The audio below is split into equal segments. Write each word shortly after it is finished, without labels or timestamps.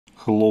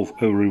Hello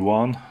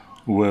everyone.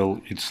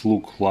 Well, it's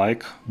look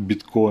like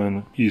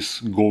Bitcoin is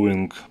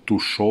going to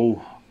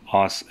show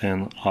us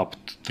an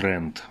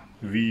uptrend.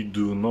 We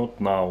do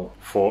not know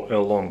for a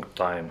long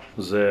time.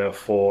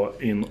 Therefore,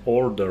 in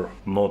order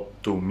not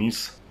to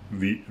miss,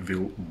 we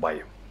will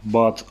buy.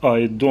 But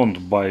I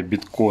don't buy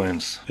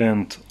Bitcoins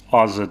and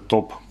other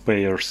top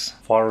pairs.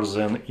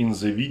 Further in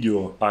the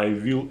video I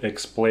will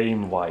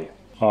explain why.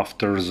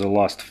 After the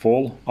last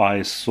fall,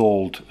 I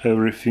sold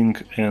everything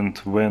and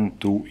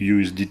went to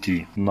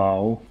USDT.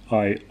 Now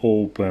I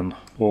open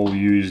all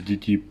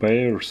USDT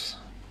pairs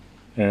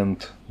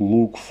and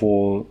look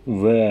for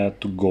where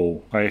to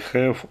go. I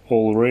have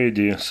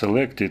already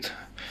selected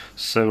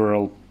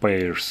several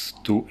pairs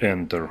to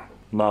enter.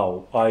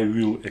 Now I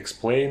will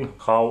explain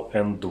how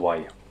and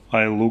why.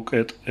 I look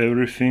at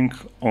everything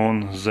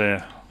on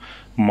the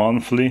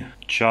monthly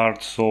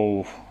chart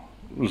so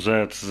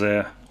that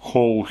the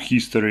whole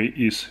history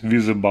is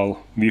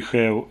visible. We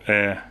have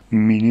a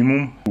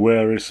minimum,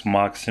 where is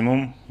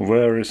maximum,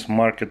 where is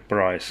market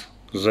price.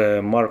 The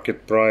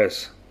market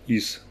price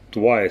is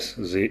twice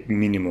the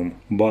minimum,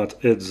 but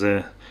at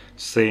the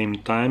same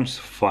time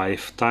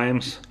 5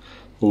 times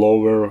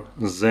lower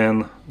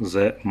than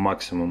the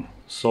maximum.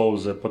 So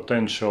the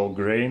potential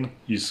gain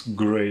is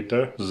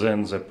greater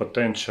than the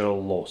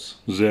potential loss.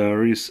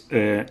 There is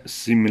a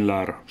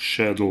similar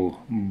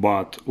schedule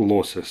but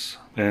losses,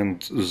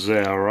 and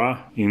they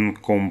are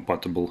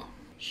incompatible.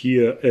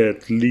 Here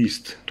at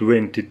least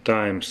 20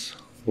 times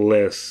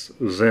less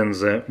than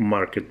the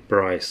market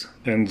price,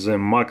 and the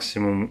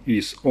maximum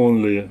is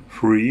only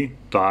 3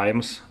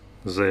 times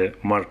the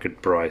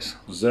market price.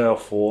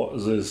 Therefore,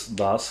 this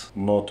does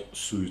not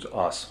suit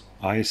us.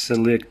 I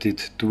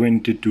selected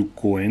 22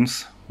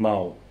 coins.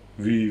 Now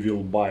we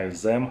will buy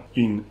them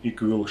in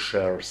equal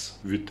shares.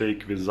 We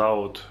take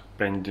without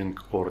pending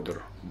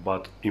order,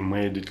 but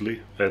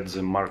immediately at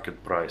the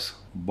market price.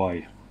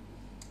 Buy,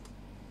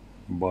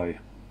 buy,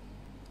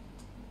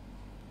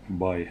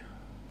 buy,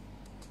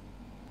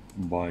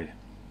 buy,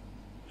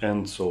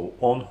 and so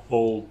on,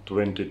 all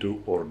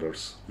 22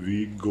 orders.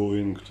 We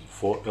going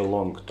for a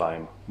long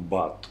time,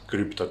 but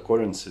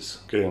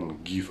cryptocurrencies can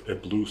give a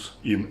plus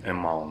in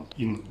amount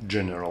in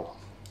general.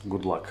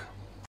 Good luck.